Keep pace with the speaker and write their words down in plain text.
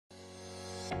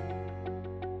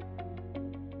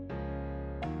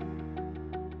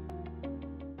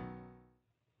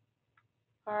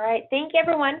All right, thank you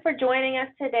everyone for joining us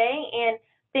today, and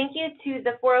thank you to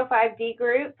the 405D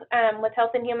group with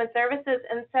Health and Human Services.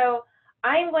 And so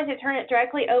I'm going to turn it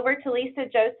directly over to Lisa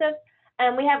Joseph.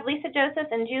 We have Lisa Joseph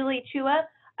and Julie Chua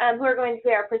who are going to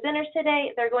be our presenters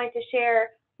today. They're going to share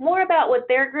more about what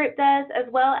their group does, as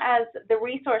well as the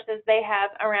resources they have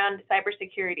around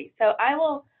cybersecurity. So I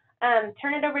will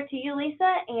turn it over to you,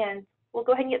 Lisa, and we'll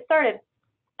go ahead and get started.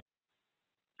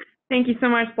 Thank you so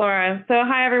much, Laura. So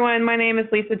hi, everyone. My name is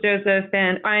Lisa Joseph,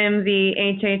 and I am the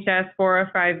HHS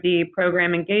 405D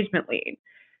Program Engagement Lead.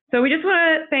 So we just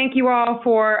want to thank you all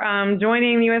for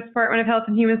joining the U.S. Department of Health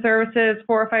and Human Services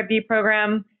 405D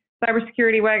Program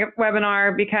Cybersecurity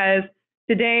webinar, because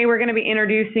today we're going to be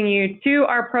introducing you to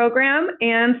our program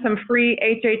and some free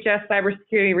HHS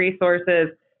cybersecurity resources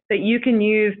that you can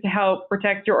use to help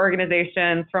protect your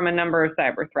organizations from a number of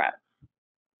cyber threats.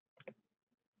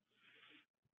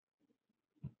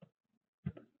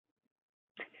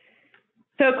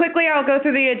 So quickly, I'll go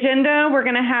through the agenda. We're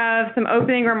going to have some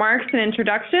opening remarks and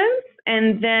introductions,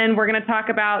 and then we're going to talk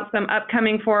about some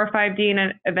upcoming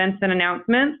 405D events and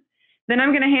announcements. Then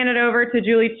I'm going to hand it over to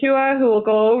Julie Chua, who will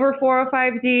go over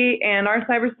 405D and our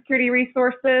cybersecurity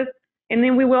resources, and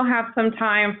then we will have some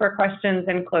time for questions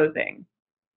and closing.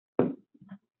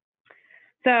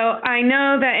 So I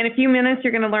know that in a few minutes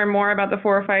you're going to learn more about the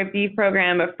 405D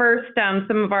program, but first,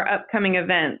 some of our upcoming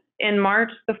events. In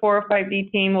March, the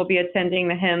 405D team will be attending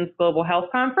the HIMSS Global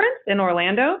Health Conference in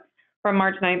Orlando from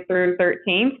March 9th through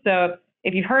 13th. So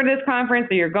if you've heard of this conference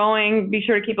or you're going, be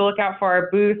sure to keep a lookout for our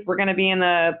booth. We're going to be in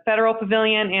the Federal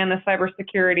Pavilion and the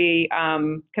Cybersecurity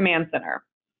Command Center.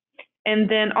 And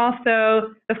then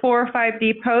also the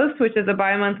 405D Post, which is a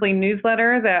bi-monthly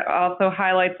newsletter that also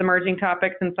highlights emerging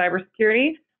topics in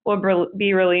cybersecurity, will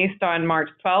be released on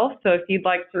March 12th. So if you'd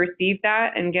like to receive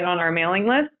that and get on our mailing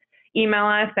list, email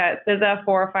us at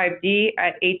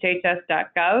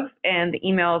CISA405D@hhs.gov, and the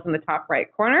email is in the top right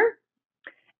corner.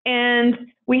 And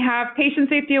we have Patient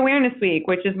Safety Awareness Week,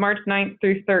 which is March 9th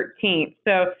through 13th.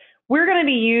 So we're going to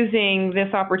be using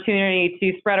this opportunity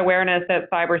to spread awareness that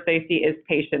cyber safety is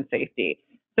patient safety.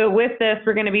 So with this,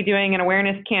 we're going to be doing an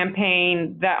awareness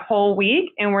campaign that whole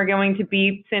week, and we're going to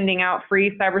be sending out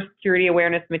free cybersecurity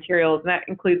awareness materials, and that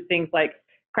includes things like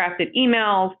crafted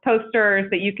emails, posters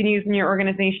that you can use in your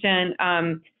organization.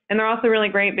 And they're also really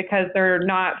great because they're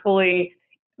not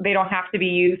they don't have to be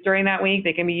used during that week.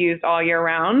 They can be used all year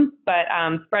round, but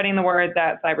spreading the word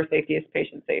that cyber safety is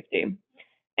patient safety.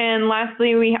 And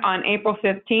lastly, on April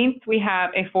 15th, we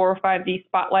have a 405D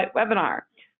Spotlight webinar.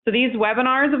 So these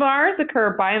webinars of ours occur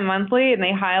bi-monthly, and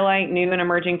they highlight new and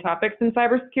emerging topics in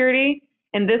cybersecurity.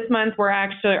 And this month,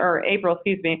 April,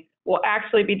 we'll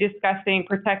actually be discussing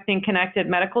protecting connected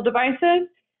medical devices.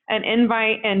 An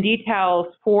invite and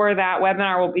details for that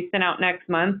webinar will be sent out next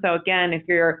month. So again, if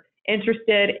you're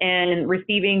interested in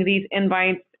receiving these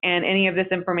invites and any of this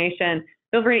information,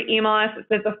 feel free to email us at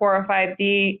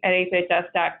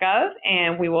CISA405D@hhs.gov,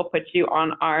 and we will put you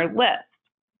on our list.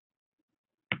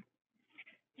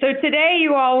 So today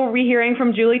you all will be hearing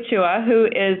from Julie Chua, who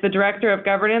is the Director of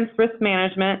Governance, Risk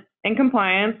Management, and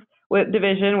Compliance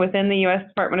Division within the U.S.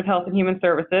 Department of Health and Human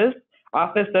Services,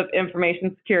 Office of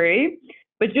Information Security.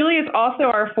 But Julie is also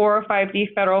our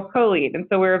 405D Federal Co-Lead, and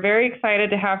so we're very excited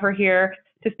to have her here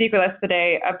to speak with us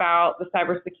today about the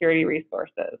cybersecurity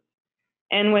resources.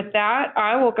 And with that,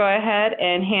 I will go ahead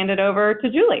and hand it over to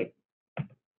Julie.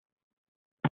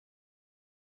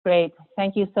 Great.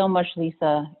 Thank you so much,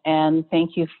 Lisa. And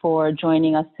thank you for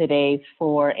joining us today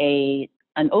for an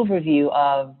overview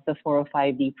of the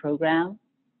 405D program,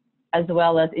 as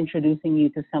well as introducing you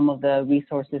to some of the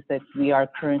resources that we are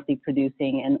currently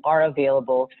producing and are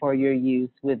available for your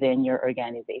use within your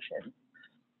organization.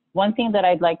 One thing that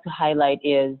I'd like to highlight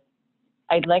is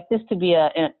I'd like this to be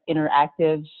an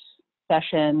interactive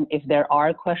session. If there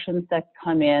are questions that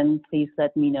come in, please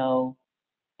let me know,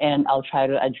 and I'll try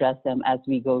to address them as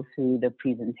we go through the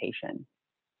presentation.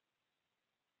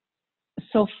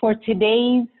 So for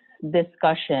today's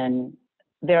discussion,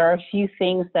 there are a few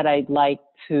things that I'd like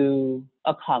to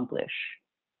accomplish.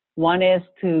 One is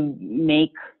to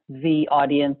make the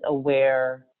audience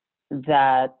aware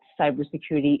that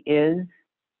cybersecurity is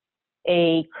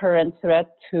a current threat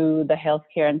to the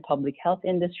healthcare and public health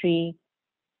industry.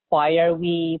 Why are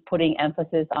we putting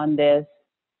emphasis on this?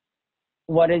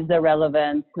 What is the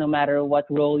relevance, no matter what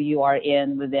role you are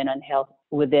in within a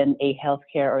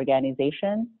healthcare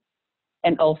organization?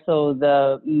 And also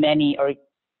the many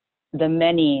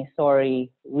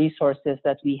resources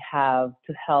that we have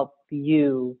to help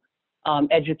you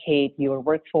educate your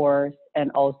workforce,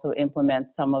 and also implement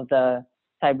some of the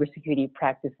cybersecurity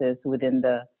practices within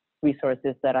the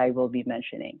resources that I will be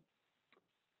mentioning.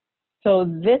 So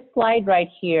this slide right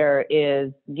here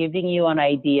is giving you an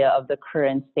idea of the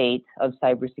current state of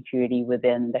cybersecurity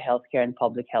within the healthcare and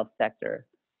public health sector.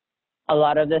 A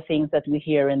lot of the things that we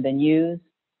hear in the news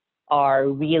are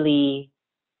really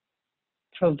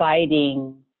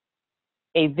providing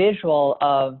a visual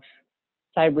of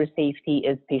cyber safety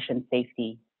is patient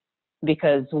safety.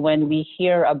 Because when we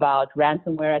hear about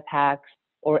ransomware attacks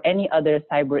or any other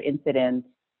cyber incidents,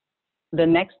 the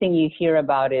next thing you hear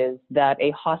about is that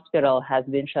a hospital has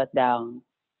been shut down,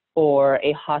 or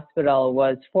a hospital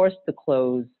was forced to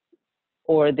close,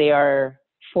 or they are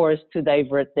forced to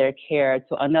divert their care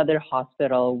to another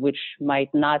hospital, which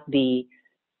might not be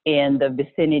in the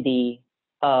vicinity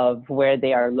of where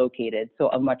they are located, so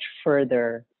a much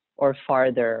further or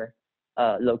farther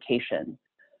location.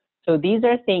 So these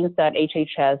are things that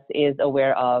HHS is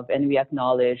aware of, and we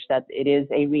acknowledge that it is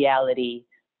a reality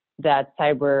that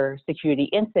cybersecurity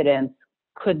incidents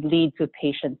could lead to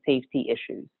patient safety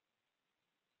issues.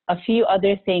 A few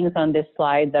other things on this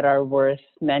slide that are worth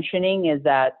mentioning is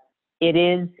that it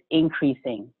is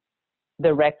increasing.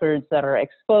 The records that are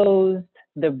exposed,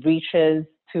 the breaches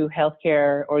to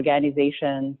healthcare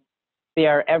organizations, they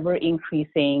are ever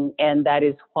increasing, and that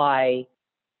is why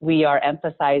we are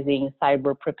emphasizing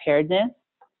cyber preparedness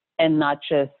and not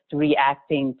just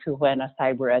reacting to when a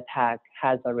cyber attack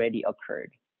has already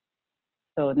occurred.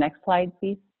 So next slide,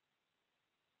 please.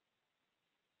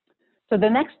 So the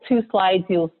next two slides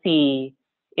you'll see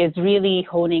is really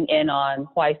honing in on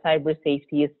why cyber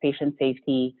safety is patient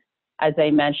safety. As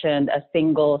I mentioned, a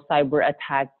single cyber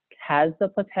attack has the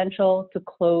potential to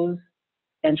close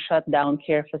and shut down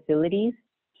care facilities.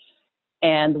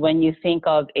 And when you think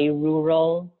of a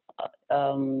rural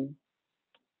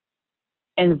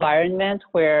environment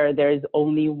where there is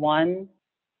only one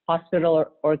hospital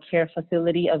or care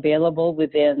facility available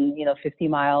within 50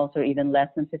 miles or even less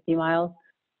than 50 miles,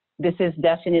 this is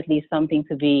definitely something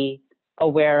to be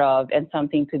aware of and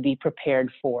something to be prepared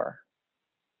for.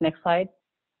 Next slide.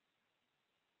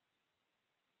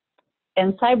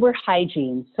 And cyber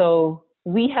hygiene. So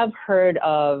we have heard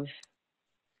of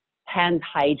hand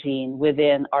hygiene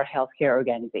within our healthcare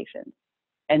organizations.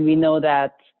 And we know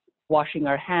that washing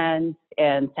our hands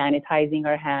and sanitizing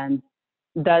our hands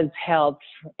does help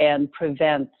and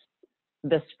prevent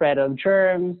the spread of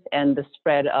germs and the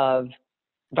spread of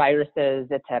viruses,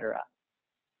 etc.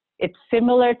 It's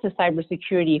similar to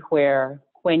cybersecurity, where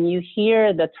when you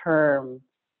hear the term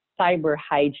cyber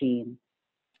hygiene,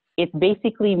 it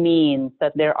basically means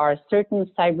that there are certain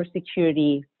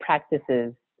cybersecurity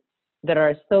practices that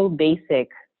are so basic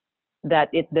that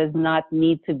it does not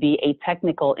need to be a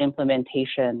technical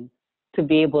implementation to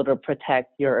be able to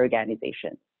protect your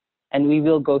organization. And we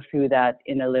will go through that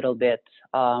in a little bit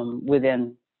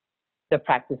within the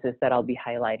practices that I'll be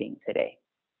highlighting today.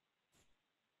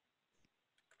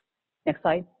 Next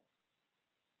slide.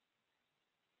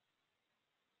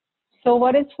 So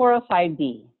what is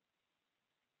 405D?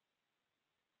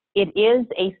 It is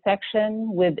a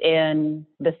section within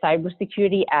the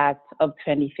Cybersecurity Act of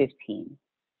 2015.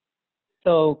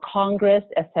 So Congress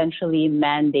essentially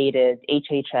mandated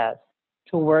HHS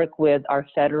to work with our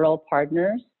federal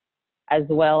partners as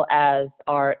well as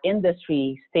our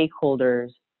industry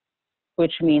stakeholders,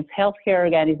 which means healthcare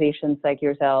organizations like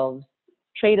yourselves,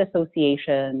 trade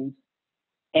associations,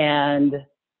 and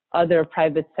other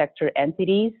private sector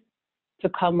entities, to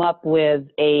come up with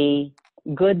a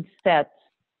good set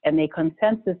and a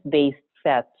consensus-based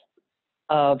set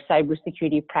of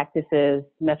cybersecurity practices,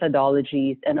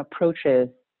 methodologies, and approaches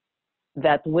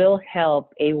that will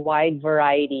help a wide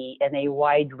variety and a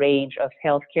wide range of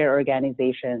healthcare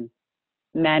organizations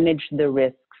manage the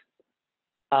risks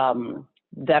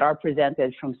that are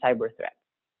presented from cyber threats.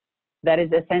 That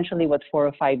is essentially what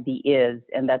 405D is,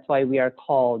 and that's why we are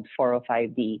called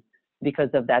 405D, because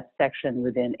of that section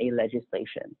within a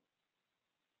legislation.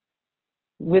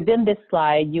 Within this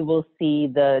slide, you will see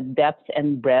the depth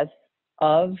and breadth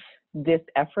of this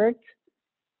effort.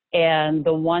 And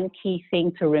the one key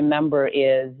thing to remember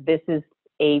is this is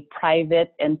a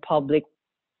private and public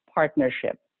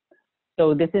partnership.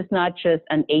 So this is not just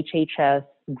an HHS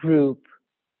group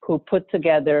who put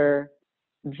together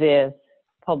this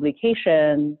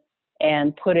publication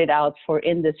and put it out for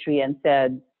industry and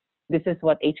said, this is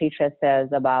what HHS says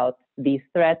about these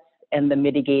threats and the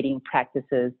mitigating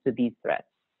practices to these threats.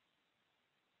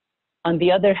 On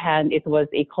the other hand, it was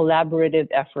a collaborative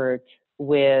effort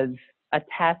with a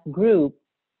task group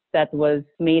that was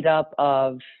made up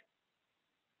of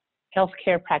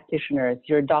healthcare practitioners,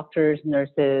 your doctors,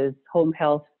 nurses, home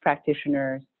health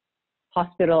practitioners,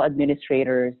 hospital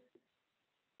administrators,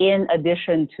 in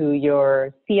addition to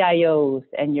your CIOs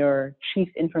and your chief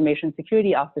information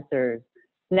security officers,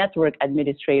 network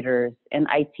administrators, and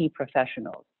IT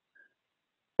professionals.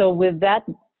 So with that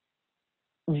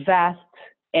vast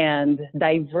and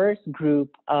diverse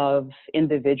group of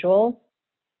individuals,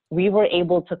 we were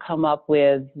able to come up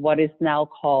with what is now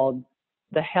called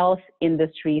the Health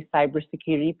Industry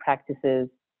Cybersecurity Practices,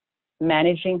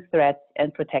 Managing Threats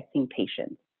and Protecting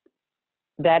Patients.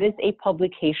 That is a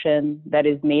publication that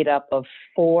is made up of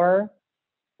 4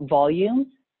 volumes,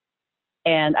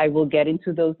 and I will get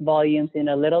into those volumes in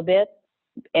a little bit.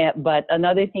 But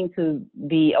another thing to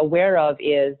be aware of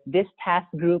is this task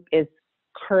group is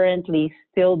currently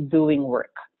still doing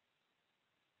work.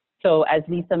 So as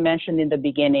Lisa mentioned in the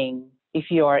beginning, if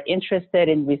you are interested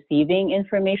in receiving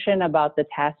information about the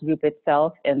task group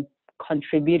itself and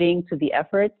contributing to the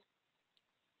efforts,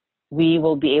 we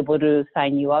will be able to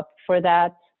sign you up for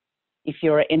that. If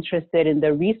you're interested in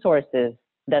the resources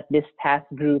that this task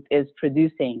group is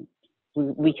producing,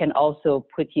 we can also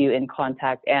put you in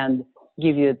contact and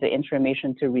give you the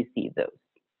information to receive those.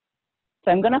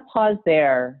 So I'm going to pause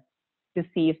there to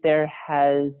see if there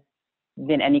has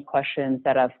been any questions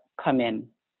that have come in.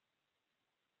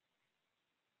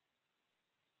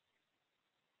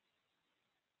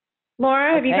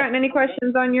 Laura, have you gotten any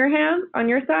questions on your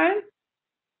side?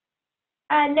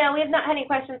 No, we have not had any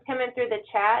questions come in through the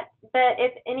chat, but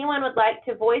if anyone would like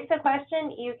to voice a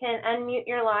question, you can unmute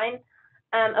your line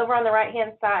over on the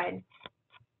right-hand side.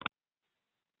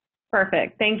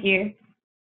 Perfect, thank you.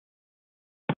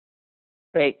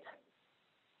 Great.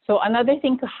 So another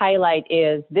thing to highlight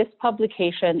is this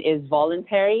publication is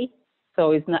voluntary,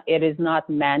 so it is not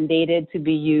mandated to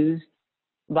be used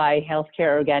by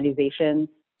healthcare organizations.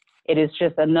 It is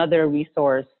just another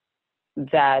resource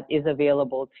that is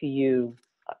available to you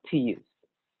to use.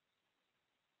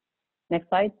 Next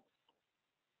slide.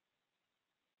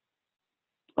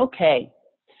 Okay,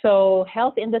 so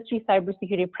health industry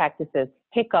cybersecurity practices,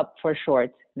 HICCUP for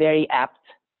short, very apt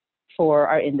for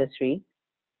our industry.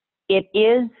 It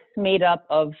is made up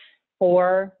of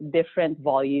 4 different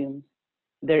volumes.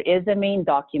 There is a main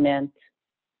document,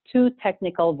 2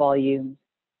 technical volumes,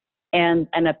 and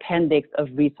an appendix of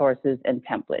resources and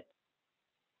templates.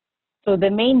 So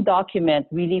the main document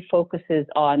really focuses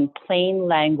on plain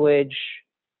language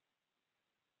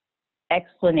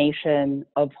explanation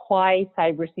of why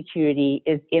cybersecurity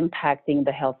is impacting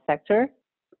the health sector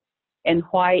and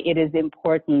why it is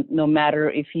important no matter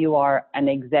if you are an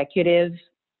executive,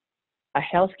 a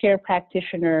healthcare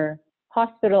practitioner,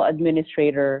 hospital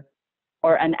administrator,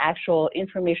 or an actual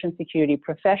information security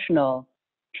professional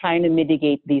trying to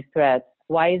mitigate these threats.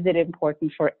 Why is it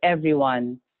important for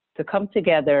everyone to come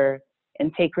together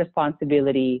and take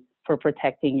responsibility for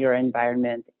protecting your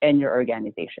environment and your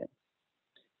organization?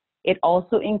 It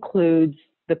also includes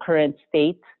the current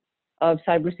state of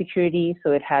cybersecurity,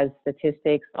 so it has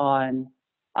statistics on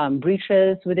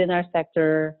breaches within our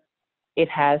sector. It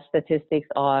has statistics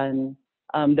on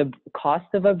the cost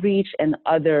of a breach and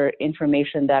other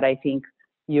information that I think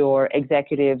your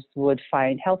executives would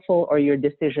find helpful or your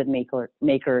decision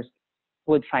makers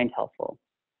would find helpful.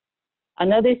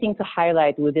 Another thing to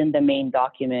highlight within the main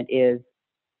document is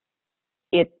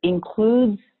it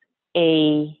includes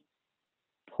a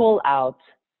pull-out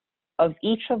of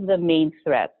each of the main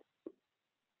threats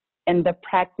and the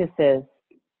practices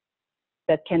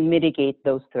that can mitigate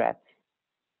those threats.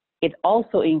 It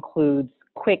also includes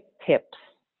quick tips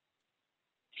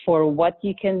for what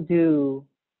you can do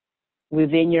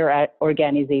within your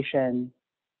organization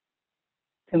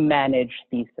to manage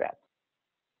these threats.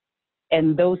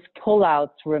 And those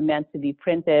pullouts were meant to be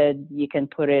printed. You can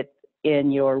put it in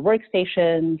your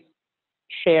workstations,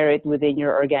 share it within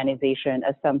your organization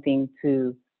as something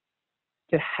to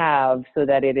have so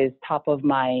that it is top of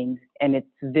mind and it's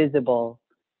visible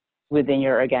within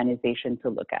your organization to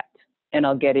look at. And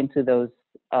I'll get into those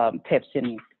tips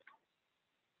in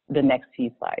the next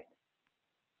few slides.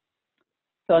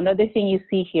 So another thing you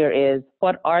see here is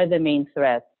what are the main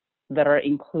threats that are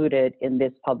included in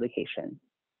this publication.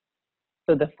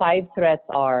 So the 5 threats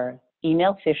are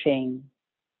email phishing,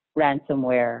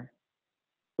 ransomware,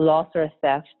 loss or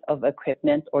theft of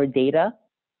equipment or data,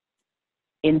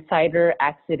 insider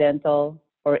accidental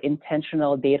or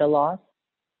intentional data loss,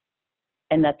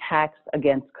 and attacks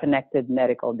against connected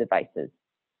medical devices.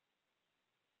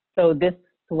 So this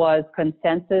was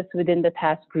consensus within the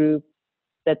task group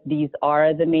that these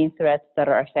are the main threats that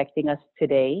are affecting us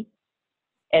today.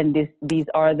 And these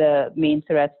are the main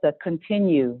threats that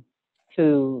continue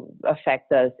to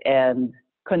affect us and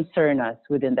concern us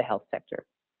within the health sector.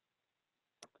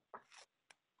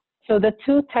 So the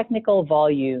two technical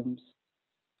volumes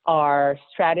are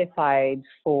stratified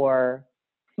for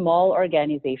small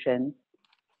organizations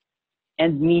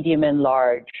and medium and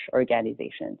large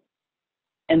organizations.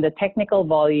 And the technical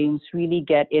volumes really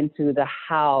get into the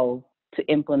how to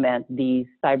implement these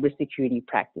cybersecurity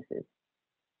practices.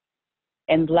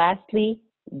 And lastly,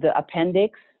 the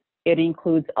appendix, it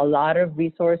includes a lot of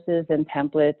resources and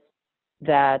templates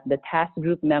that the task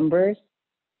group members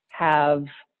have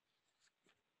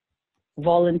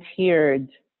volunteered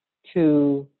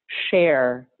to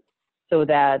share so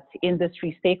that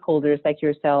industry stakeholders like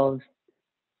yourselves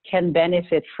can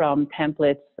benefit from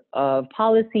templates of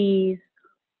policies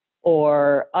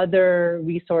or other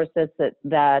resources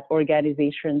that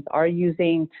organizations are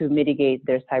using to mitigate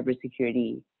their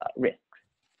cybersecurity risks.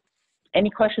 Any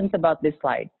questions about this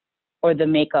slide or the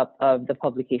makeup of the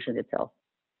publication itself?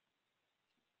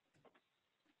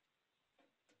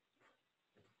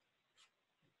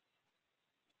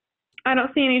 I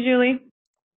don't see any, Julie.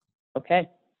 Okay.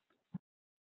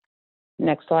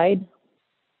 Next slide.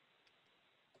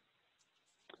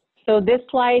 So this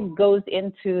slide goes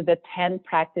into the 10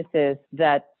 practices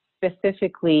that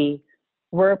specifically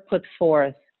were put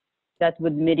forth that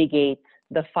would mitigate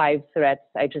the 5 threats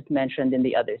I just mentioned in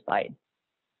the other slide.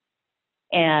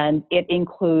 And it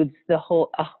includes the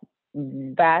whole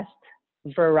vast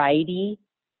variety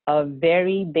of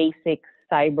very basic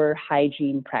cyber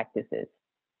hygiene practices.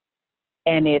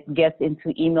 And it gets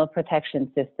into email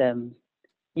protection systems,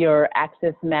 your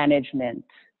access management,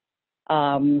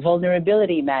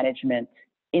 vulnerability management,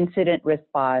 incident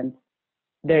response.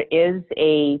 There is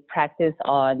a practice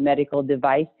on medical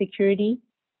device security,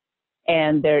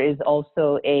 and there is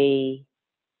also a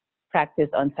practice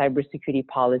on cybersecurity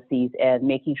policies and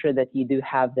making sure that you do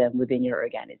have them within your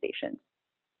organization.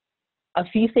 A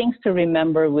few things to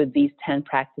remember with these 10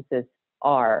 practices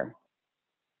are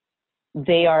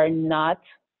they are not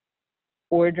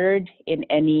ordered in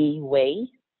any way.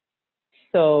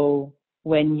 So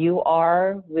when you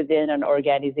are within an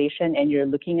organization and you're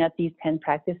looking at these 10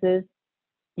 practices,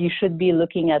 you should be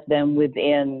looking at them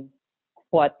within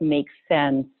what makes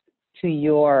sense to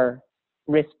your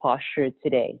risk posture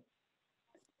today,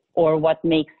 or what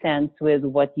makes sense with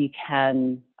what you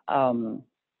can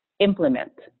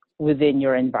implement within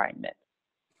your environment.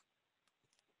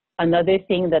 Another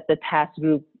thing that the task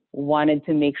group wanted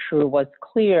to make sure was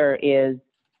clear is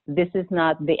this is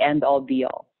not the end all be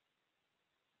all.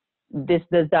 This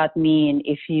does not mean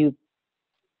if you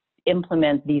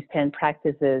implement these 10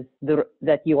 practices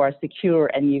that you are secure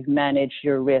and you've managed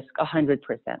your risk 100%.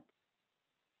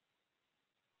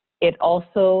 It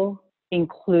also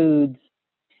includes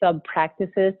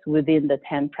sub-practices within the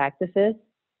 10 practices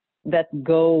that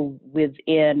go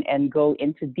within and go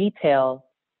into detail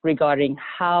regarding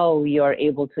how you are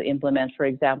able to implement, for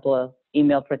example,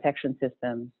 email protection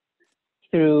systems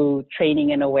through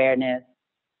training and awareness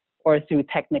or through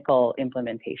technical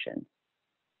implementation.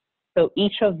 So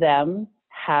each of them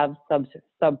have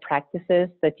sub-practices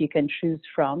that you can choose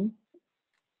from,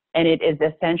 and it is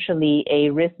essentially a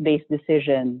risk-based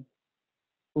decision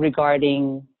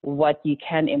regarding what you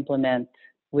can implement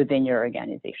within your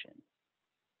organization.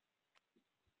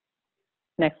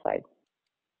 Next slide.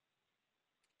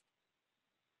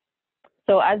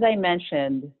 So as I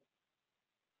mentioned,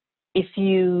 if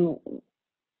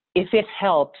it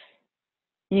helps,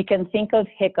 you can think of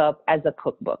Hiccup as a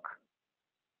cookbook.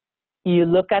 You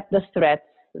look at the threats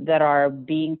that are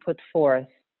being put forth,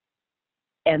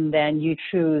 and then you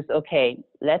choose, okay,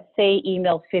 let's say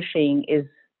email phishing is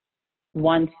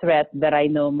one threat that I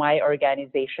know my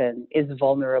organization is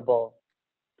vulnerable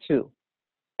to.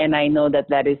 And I know that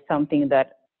that is something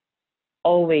that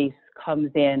always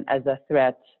comes in as a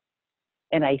threat,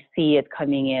 and I see it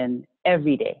coming in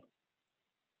every day.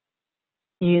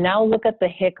 You now look at the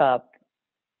Hiccup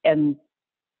and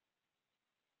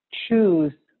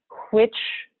choose which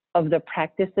of the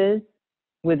practices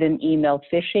within email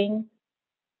phishing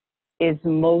is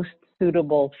most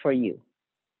suitable for you.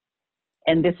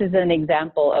 And this is an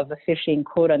example of a phishing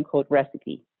quote-unquote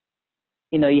recipe.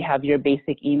 You know, you have your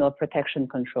basic email protection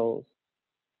controls.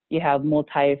 You have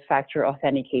multi-factor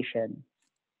authentication.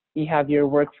 You have your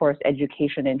workforce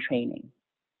education and training.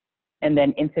 And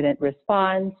then incident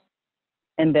response,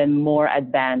 and then more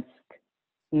advanced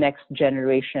next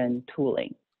generation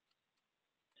tooling.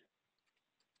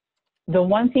 The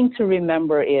one thing to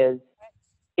remember is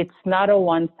it's not a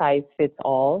one size fits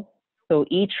all. So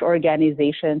each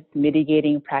organization's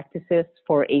mitigating practices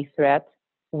for a threat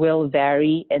will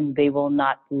vary and they will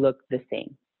not look the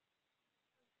same.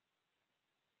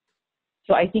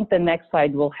 So I think the next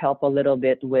slide will help a little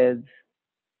bit with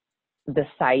the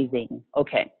sizing.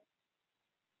 Okay.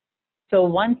 So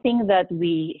one thing that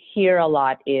we hear a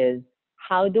lot is,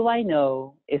 how do I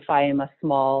know if I am a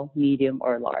small, medium,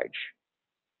 or large?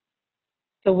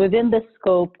 So within the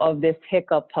scope of this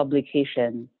HICCUP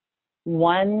publication,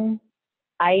 one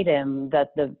item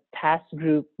that the task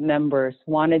group members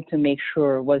wanted to make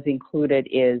sure was included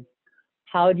is,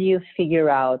 how do you figure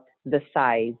out the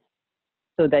size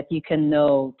so that you can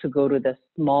know to go to the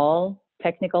small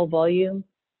technical volume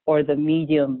or the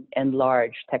medium and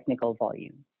large technical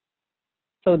volume?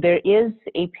 So there is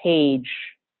a page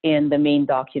in the main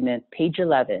document, page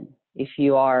 11, if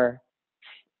you are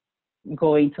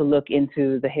going to look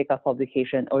into the HICCUP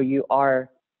publication or you are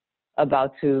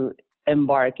about to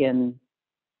embark in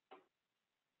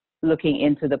looking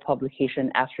into the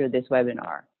publication after this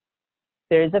webinar.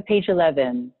 There is a page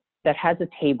 11 that has a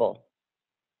table,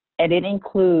 and it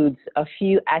includes a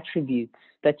few attributes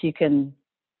that you can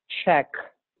check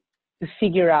to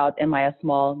figure out, am I a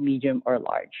small, medium, or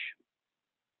large?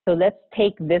 So let's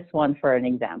take this one for an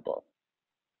example.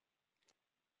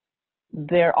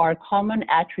 There are common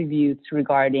attributes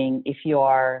regarding if you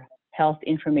are health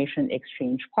information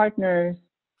exchange partners,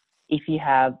 if you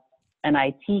have an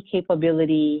IT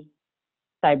capability,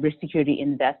 cybersecurity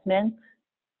investment.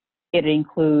 It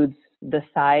includes the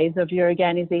size of your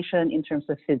organization in terms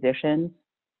of physicians,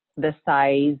 the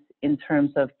size in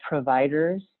terms of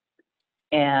providers,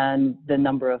 and the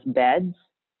number of beds,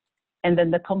 and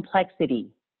then the complexity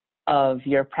of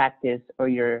your practice or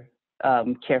your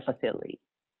care facility.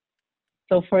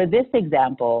 So for this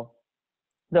example,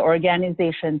 the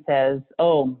organization says,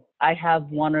 oh, I have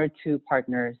 1 or 2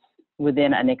 partners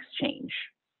within an exchange,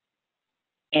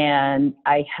 and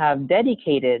I have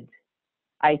dedicated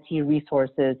IT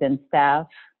resources and staff,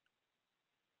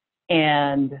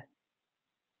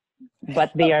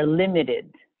 but they are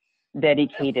limited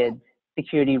dedicated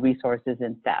security resources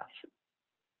and staff.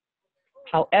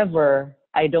 However,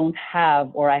 I don't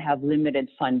have, or I have limited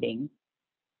funding.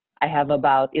 I have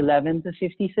about 11 to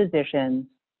 50 physicians.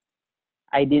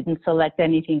 I didn't select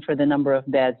anything for the number of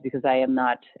beds because I am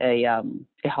not a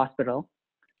hospital.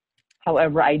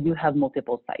 However, I do have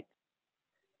multiple sites.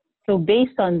 So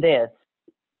based on this,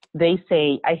 they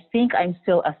say, I think I'm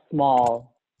still a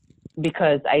small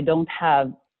because I don't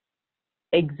have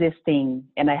existing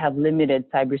and I have limited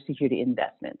cybersecurity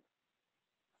investments.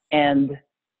 And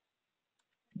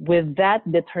with that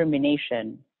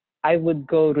determination, I would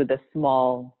go to the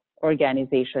small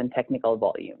organization technical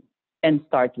volume and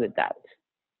start with that.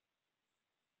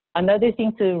 Another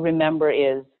thing to remember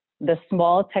is the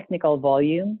small technical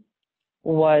volume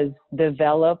was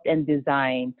developed and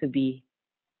designed to be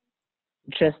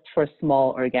just for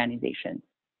small organizations.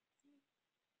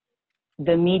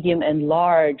 The medium and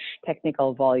large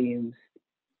technical volumes,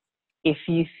 if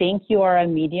you think you are a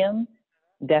medium,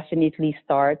 definitely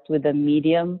start with the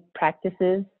medium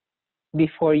practices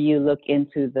before you look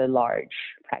into the large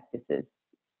practices.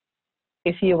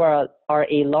 If you are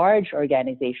a large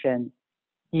organization,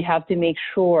 you have to make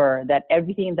sure that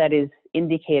everything that is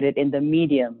indicated in the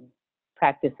medium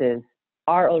practices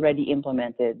are already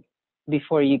implemented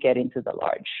before you get into the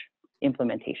large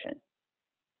implementation.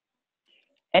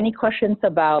 Any questions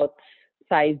about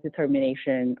size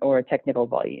determination or technical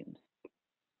volumes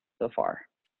so far?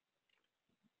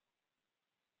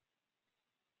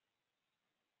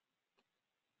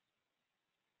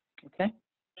 Okay.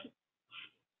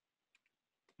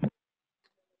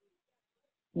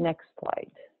 Next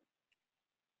slide.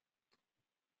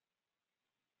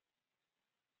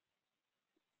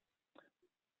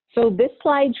 So this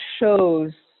slide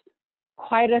shows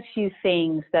quite a few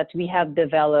things that we have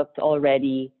developed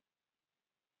already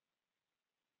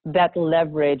that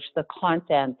leverage the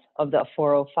content of the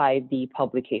 405D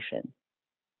publication.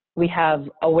 We have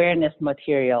awareness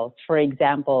materials. For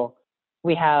example,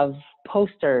 we have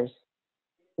posters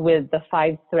with the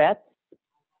 5 threats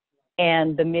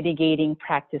and the mitigating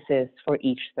practices for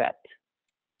each threat.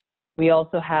 We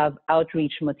also have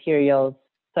outreach materials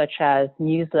such as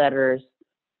newsletters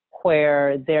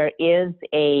where there is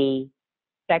a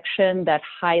section that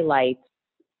highlights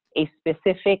a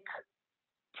specific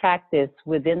practice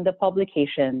within the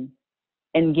publication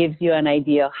and gives you an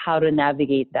idea of how to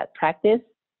navigate that practice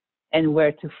and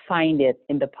where to find it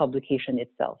in the publication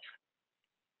itself.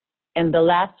 And the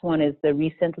last one is the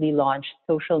recently launched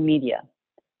social media.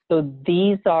 So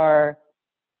this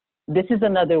is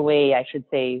another way, I should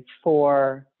say,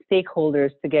 for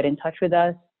stakeholders to get in touch with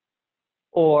us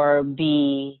or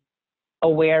be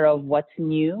aware of what's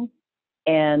new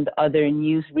and other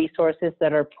news resources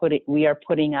that we are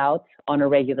putting out on a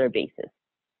regular basis.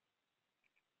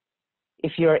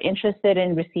 If you're interested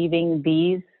in receiving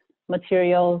these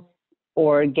materials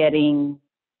or getting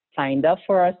signed up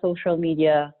for our social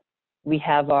media, we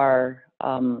have our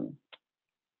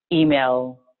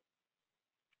email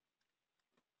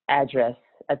address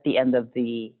at the end of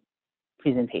the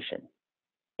presentation.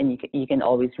 And you can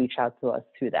always reach out to us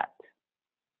through that.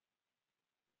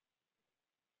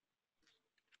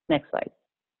 Next slide.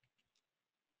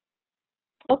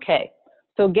 Okay,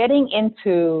 so getting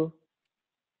into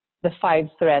the 5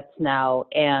 threats now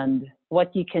and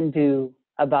what you can do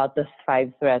about the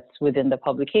 5 threats within the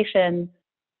publication.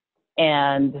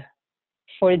 And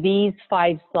for these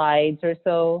 5 slides or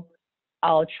so,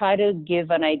 I'll try to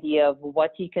give an idea of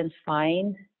what you can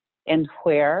find and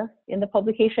where in the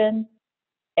publication,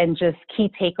 and just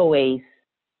key takeaways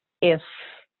if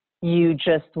you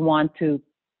just want to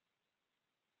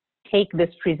take this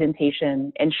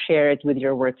presentation and share it with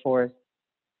your workforce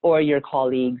or your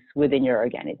colleagues within your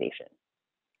organization.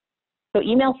 So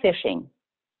email phishing.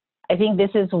 I think this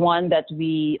is one that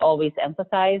we always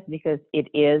emphasize because it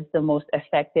is the most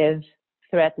effective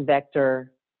threat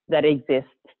vector that exists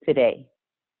today.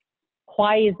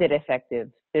 Why is it effective?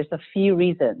 There's a few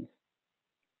reasons.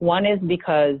 One is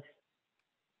because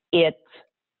it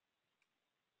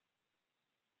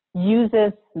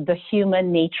uses the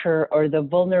human nature or the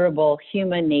vulnerable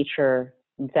human nature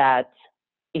that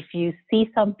if you see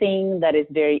something that is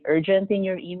very urgent in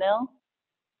your email,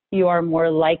 you are more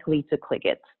likely to click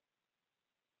it.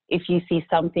 If you see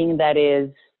something that is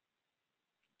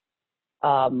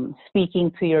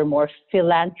speaking to your more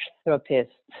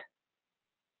philanthropist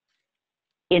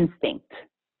instinct,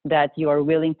 that you are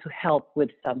willing to help with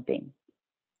something,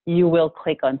 you will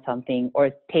click on something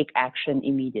or take action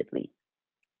immediately.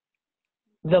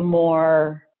 The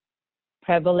more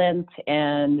prevalent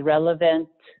and relevant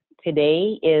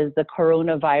today is the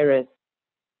coronavirus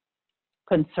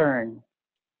concern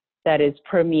that is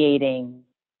permeating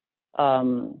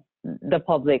the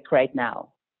public right now.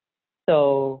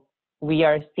 So we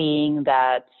are seeing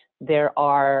that there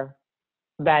are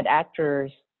bad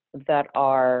actors that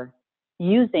are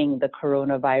using the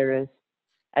coronavirus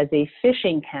as a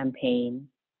phishing campaign.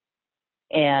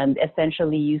 And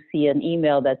essentially you see an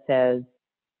email that says,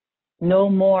 know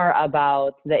more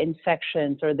about the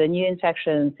infections or the new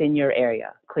infections in your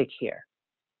area, click here.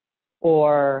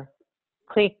 Or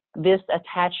click this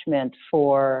attachment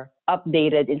for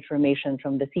updated information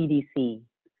from the CDC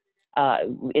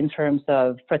in terms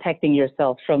of protecting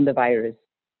yourself from the virus,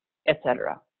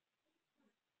 etc.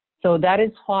 So that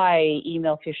is why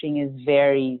email phishing is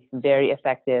very, very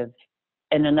effective.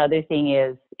 And another thing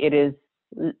is it is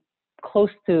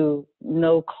close to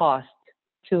no cost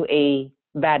to a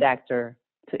bad actor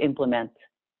to implement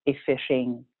a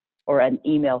phishing or an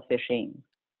email phishing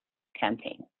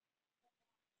campaign.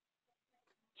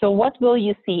 So what will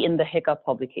you see in the Hiccup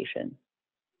publication?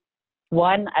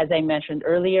 One, as I mentioned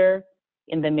earlier,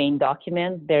 in the main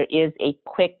document, there is a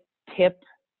quick tip,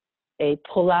 a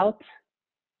pullout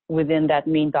within that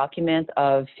main document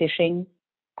of phishing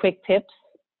quick tips.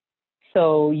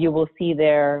 So you will see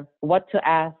there what to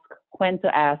ask, when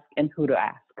to ask, and who to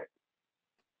ask.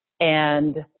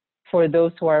 And for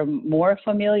those who are more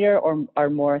familiar or are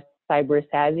more cyber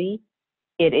savvy,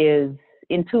 it is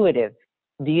intuitive.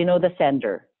 Do you know the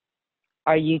sender?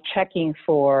 Are you checking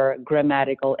for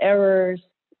grammatical errors?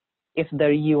 If the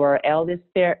URL is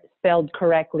spelled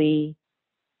correctly?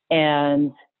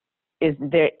 And is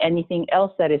there anything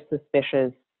else that is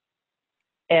suspicious?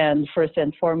 And first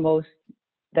and foremost,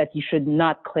 that you should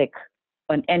not click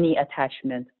on any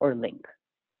attachment or link.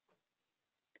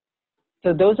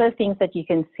 So those are things that you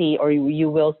can see or you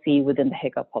will see within the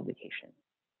Hiccup publication.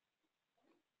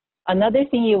 Another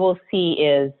thing you will see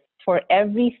is for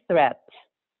every threat,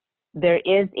 there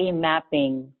is a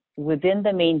mapping within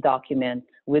the main document,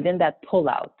 within that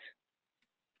pullout,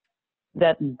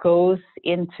 that goes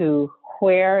into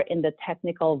where in the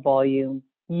technical volume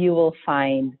you will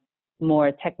find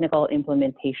more technical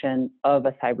implementation of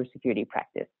a cybersecurity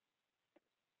practice.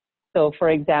 So for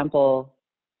example,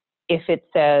 if it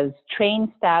says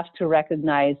train staff to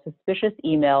recognize suspicious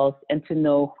emails and to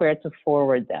know where to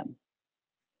forward them.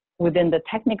 Within the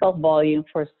technical volume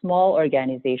for small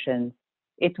organizations,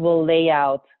 it will lay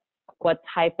out what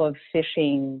type of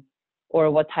phishing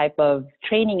or what type of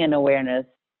training and awareness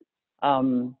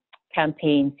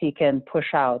campaigns you can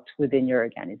push out within your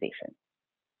organization.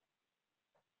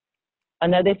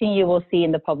 Another thing you will see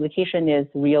in the publication is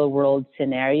real-world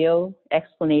scenario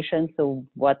explanations of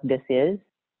what this is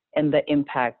and the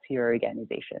impact to your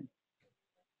organization.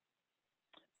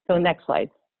 So next slide.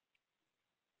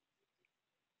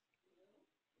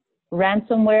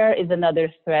 Ransomware is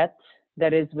another threat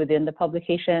that is within the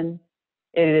publication.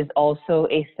 It is also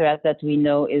a threat that we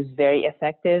know is very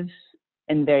effective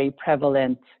and very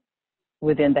prevalent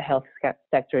within the health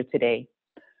sector today.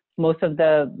 Most of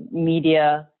the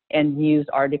media and news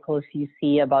articles you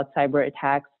see about cyber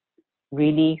attacks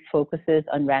really focuses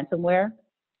on ransomware.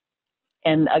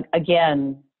 And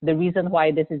again, the reason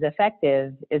why this is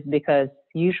effective is because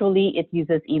usually it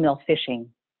uses email phishing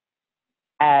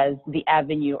as the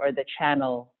avenue or the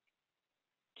channel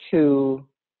to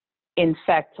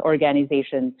infect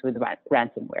organizations with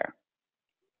ransomware.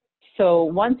 So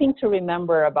one thing to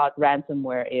remember about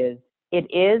ransomware is it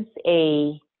is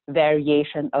a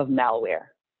variation of malware.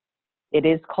 It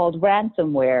is called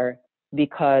ransomware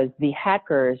because the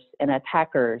hackers and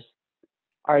attackers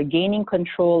are gaining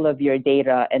control of your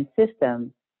data and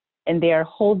system, and they are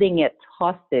holding it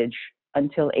hostage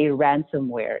until a ransom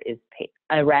is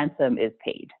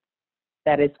paid.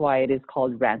 That is why it is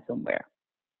called ransomware.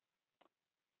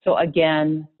 So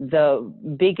again, the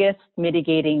biggest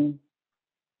mitigating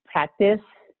practice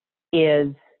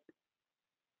is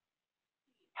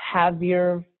have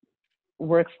your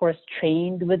workforce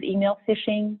trained with email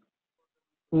phishing.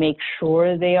 Make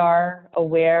sure they are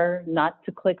aware not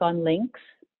to click on links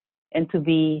and to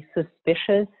be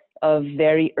suspicious of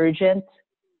very urgent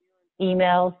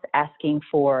emails asking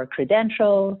for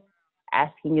credentials,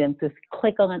 asking them to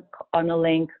click on a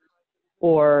link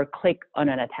or click on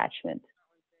an attachment.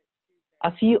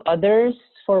 A few others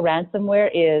for ransomware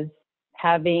is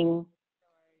having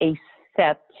a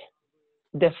set,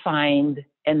 defined,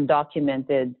 and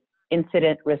documented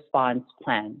incident response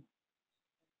plan.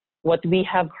 What we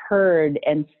have heard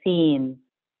and seen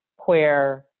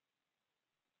where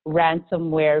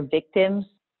ransomware victims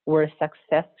were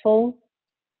successful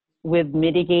with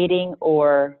mitigating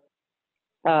or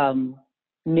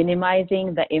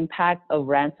minimizing the impact of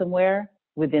ransomware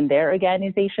within their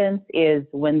organizations is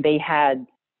when they had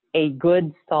a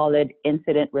good, solid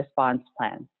incident response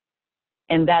plan.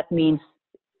 And that means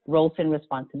roles and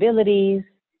responsibilities.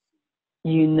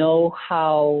 You know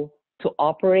how to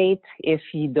operate if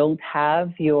you don't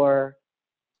have your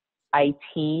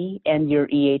IT and your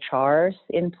EHRs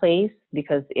in place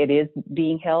because it is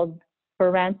being held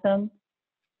for ransom.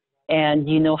 And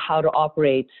you know how to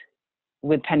operate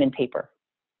with pen and paper.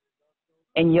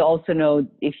 And you also know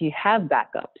if you have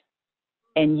backups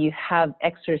and you have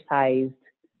exercised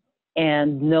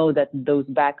and know that those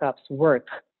backups work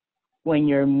when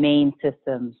your main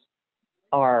systems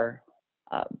are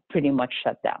pretty much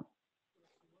shut down.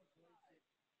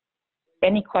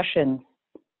 Any questions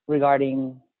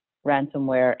regarding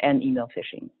ransomware and email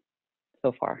phishing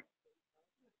so far?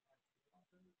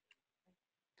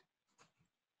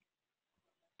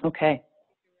 Okay.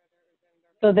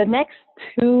 So the next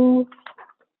two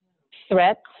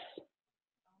threats,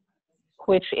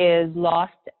 which is loss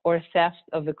or theft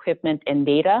of equipment and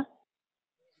data,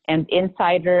 and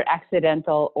insider,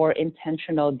 accidental, or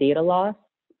intentional data loss,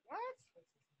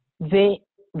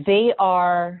 they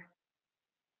are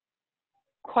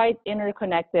quite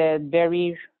interconnected,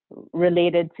 very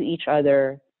related to each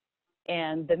other.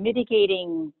 And the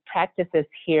mitigating practices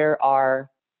here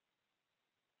are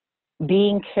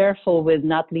being careful with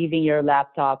not leaving your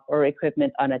laptop or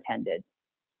equipment unattended.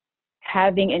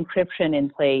 Having encryption in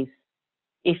place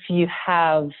if you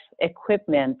have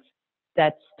equipment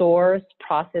that stores,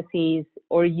 processes,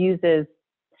 or uses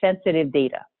sensitive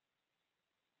data.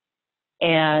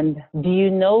 And do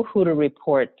you know who to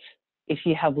report if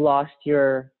you have lost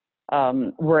your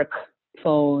work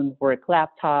phone, work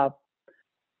laptop,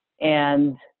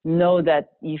 and know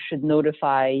that you should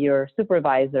notify your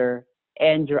supervisor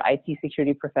and your IT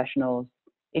security professionals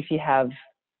if you have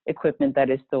equipment that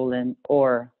is stolen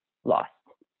or lost.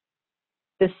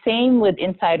 The same with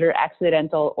insider,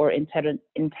 accidental, or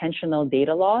intentional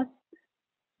data loss.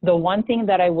 The one thing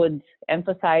that I would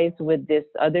emphasize with this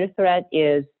other threat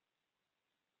is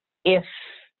if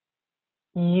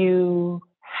you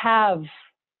have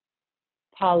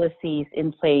policies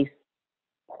in place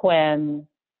when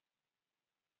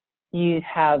you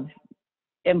have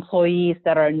employees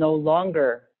that are no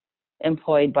longer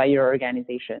employed by your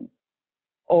organization,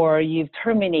 or you've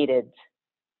terminated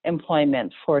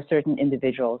employment for certain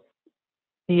individuals?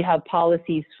 Do you have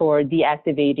policies for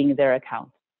deactivating their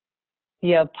accounts? Do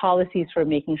you have policies for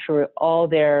making sure all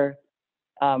their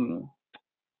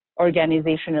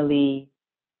organizationally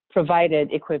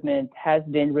provided equipment has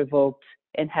been revoked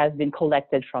and has been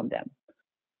collected from them?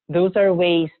 Those are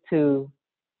ways to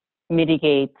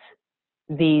mitigate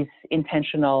these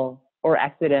intentional or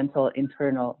accidental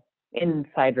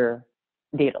insider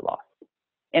data loss.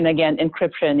 And again,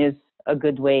 encryption is a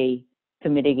good way to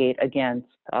mitigate against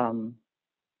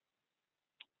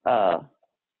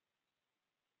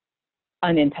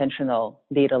unintentional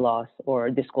data loss or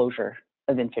disclosure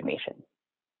of information.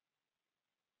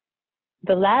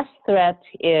 The last threat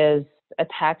is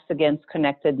attacks against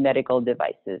connected medical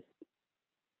devices.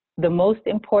 The most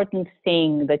important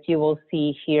thing that you will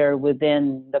see here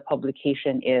within the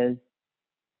publication is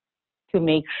to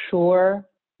make sure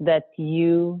that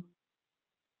you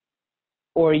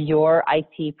or your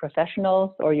IT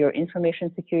professionals or your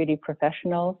information security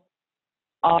professionals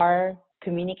are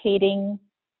communicating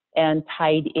and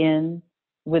tied in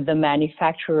with the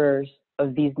manufacturers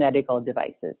of these medical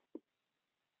devices.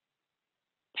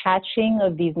 Patching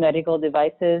of these medical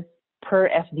devices per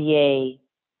FDA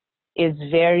is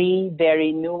very,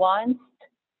 very nuanced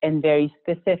and very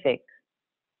specific.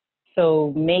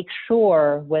 So make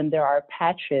sure when there are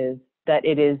patches that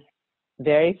it is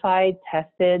verified,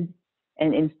 tested,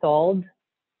 and installed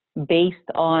based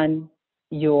on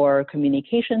your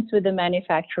communications with the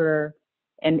manufacturer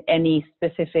and any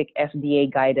specific FDA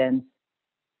guidance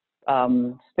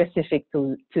specific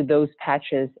to those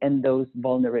patches and those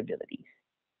vulnerabilities.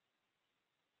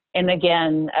 And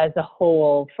again, as a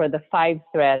whole, for the 5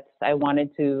 threats, I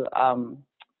wanted to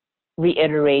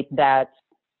reiterate that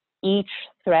each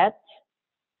threat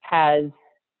has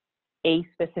a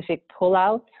specific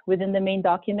pullout within the main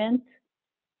document.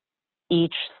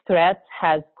 Each threat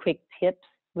has quick tips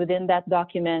within that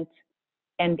document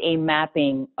and a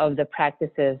mapping of the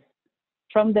practices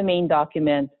from the main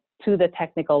document to the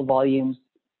technical volumes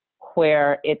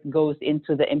where it goes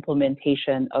into the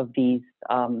implementation of these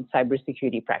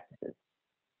cybersecurity practices.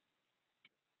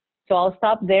 So I'll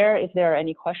stop there if there are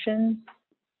any questions.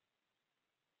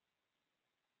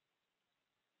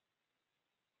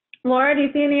 Laura, do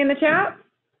you see any in the chat?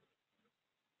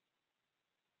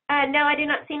 No, I do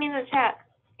not see any in the chat.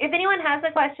 If anyone has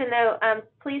a question, though,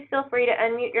 please feel free to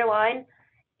unmute your line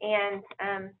and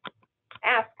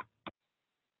ask.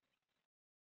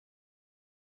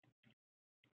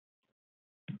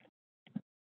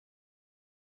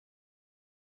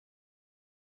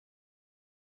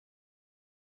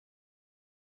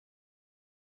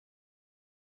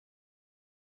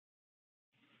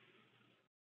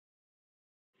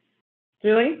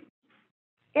 Julie?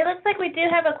 It looks like we do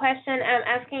have a question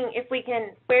asking if we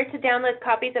can, where to download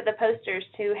copies of the posters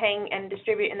to hang and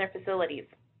distribute in their facilities.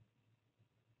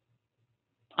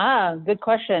 Good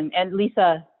question. And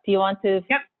Lisa, do you want to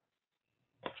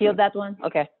field that one?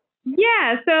 Okay.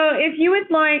 Yeah, so if you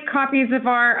would like copies of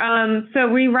our, so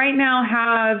we right now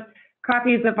have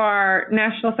copies of our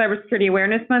National Cybersecurity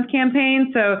Awareness Month campaign.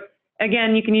 So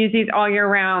again, you can use these all year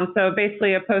round. So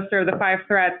basically a poster of the 5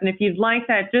 threats. And if you'd like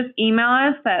that, just email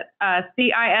us at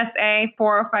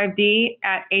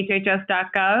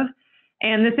CISA405D@hhs.gov.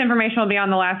 And this information will be on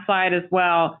the last slide as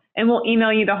well. And we'll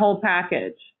email you the whole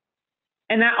package.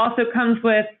 And that also comes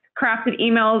with crafted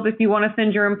emails if you want to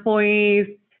send your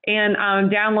employees, and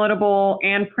downloadable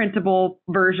and printable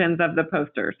versions of the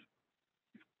posters.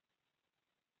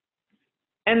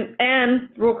 And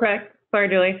real quick, sorry,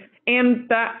 Julie, and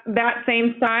that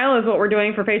same style is what we're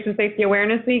doing for Patient Safety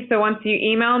Awareness Week. So once you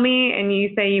email me and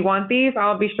you say you want these,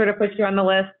 I'll be sure to put you on the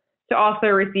list to also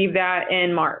receive that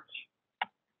in March.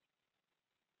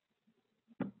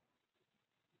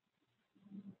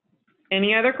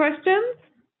 Any other questions?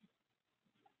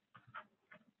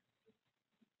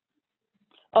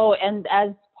 Oh, and as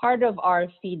part of our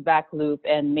feedback loop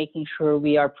and making sure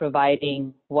we are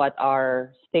providing what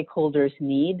our stakeholders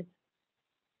need,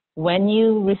 when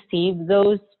you receive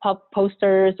those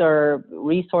posters or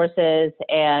resources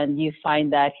and you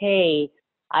find that, hey,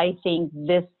 I think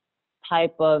this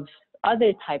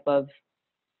other type of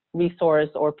resource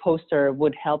or poster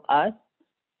would help us,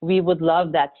 we would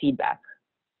love that feedback.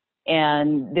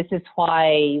 And this is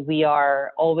why we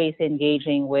are always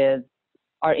engaging with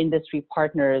our industry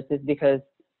partners, is because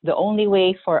the only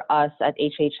way for us at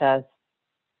HHS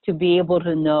to be able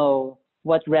to know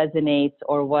what resonates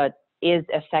or what is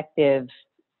effective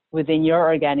within your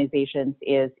organizations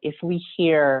is if we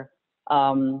hear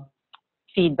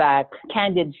feedback,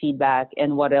 candid feedback,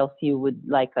 and what else you would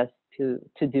like us to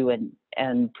do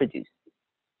and produce.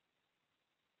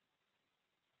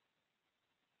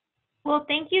 Well,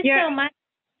 thank you so much.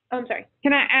 Oh, I'm sorry.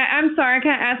 I'm sorry,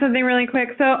 can I add something really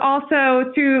quick? So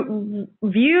also to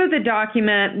view the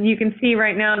document, you can see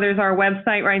right now there's our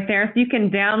website right there. So you can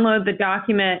download the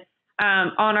document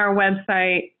on our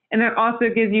website. And that also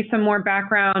gives you some more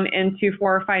background into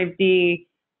 405D.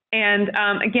 And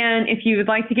again, if you would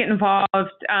like to get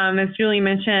involved, as Julie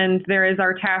mentioned, there is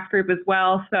our task group as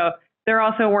well. So they're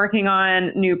also working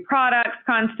on new products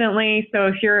constantly. So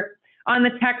if you're on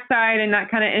the tech side and that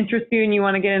kind of interests you and you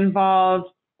want to get involved,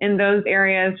 in those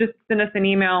areas, just send us an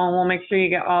email and we'll make sure you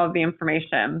get all of the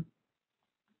information.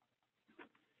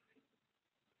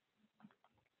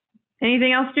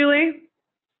 Anything else, Julie?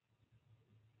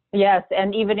 Yes,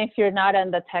 and even if you're not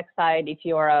on the tech side, if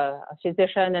you're a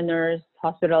physician, a nurse,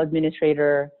 hospital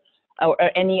administrator, or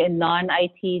any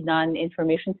non-IT,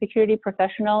 non-information security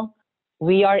professional,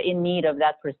 we are in need of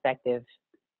that perspective.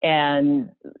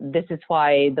 And this is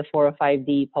why the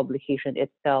 405D publication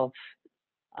itself,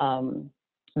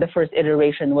 the first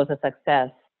iteration was a success,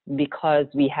 because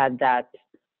we had that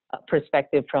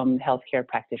perspective from healthcare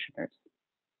practitioners.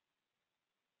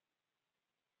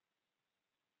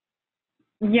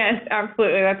 Yes,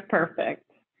 absolutely. That's perfect.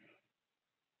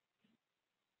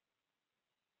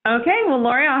 Okay, well,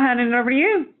 Lori, I'll hand it over to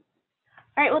you.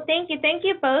 All right, well, thank you. Thank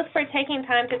you both for taking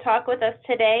time to talk with us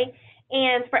today.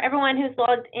 And for everyone who's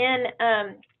logged in,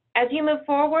 as you move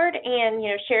forward and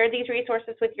share these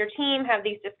resources with your team, have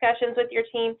these discussions with your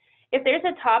team, if there's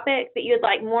a topic that you'd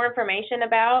like more information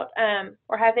about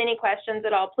or have any questions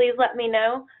at all, please let me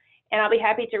know, and I'll be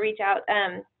happy to reach out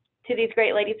to these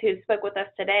great ladies who spoke with us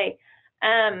today.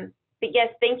 But yes,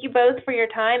 thank you both for your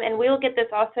time, and we will get this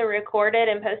also recorded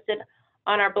and posted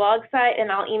on our blog site,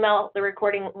 and I'll email the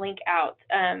recording link out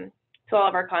to all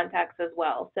of our contacts as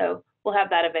well. So we'll have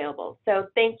that available. So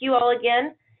thank you all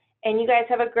again, and you guys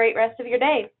have a great rest of your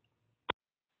day.